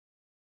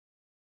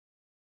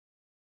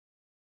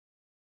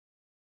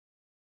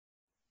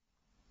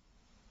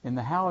In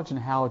the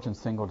halogen-halogen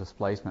single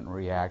displacement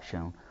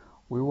reaction,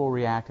 we will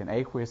react an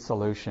aqueous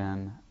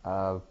solution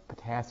of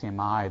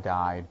potassium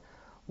iodide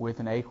with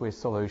an aqueous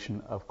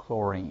solution of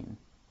chlorine.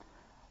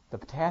 The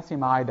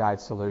potassium iodide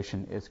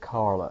solution is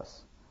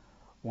colorless.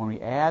 When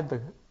we add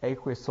the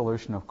aqueous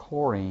solution of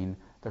chlorine,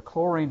 the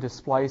chlorine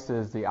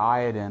displaces the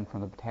iodine from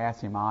the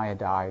potassium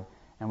iodide,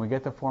 and we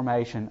get the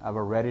formation of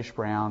a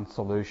reddish-brown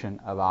solution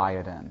of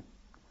iodine.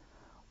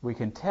 We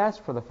can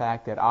test for the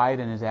fact that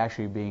iodine is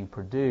actually being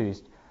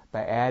produced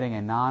by adding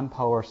a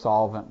nonpolar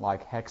solvent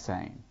like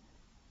hexane.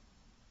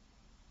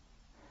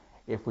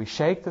 If we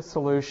shake the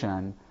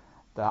solution,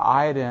 the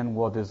iodine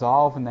will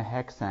dissolve in the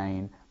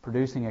hexane,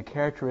 producing a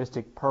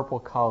characteristic purple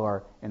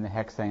color in the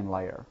hexane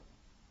layer.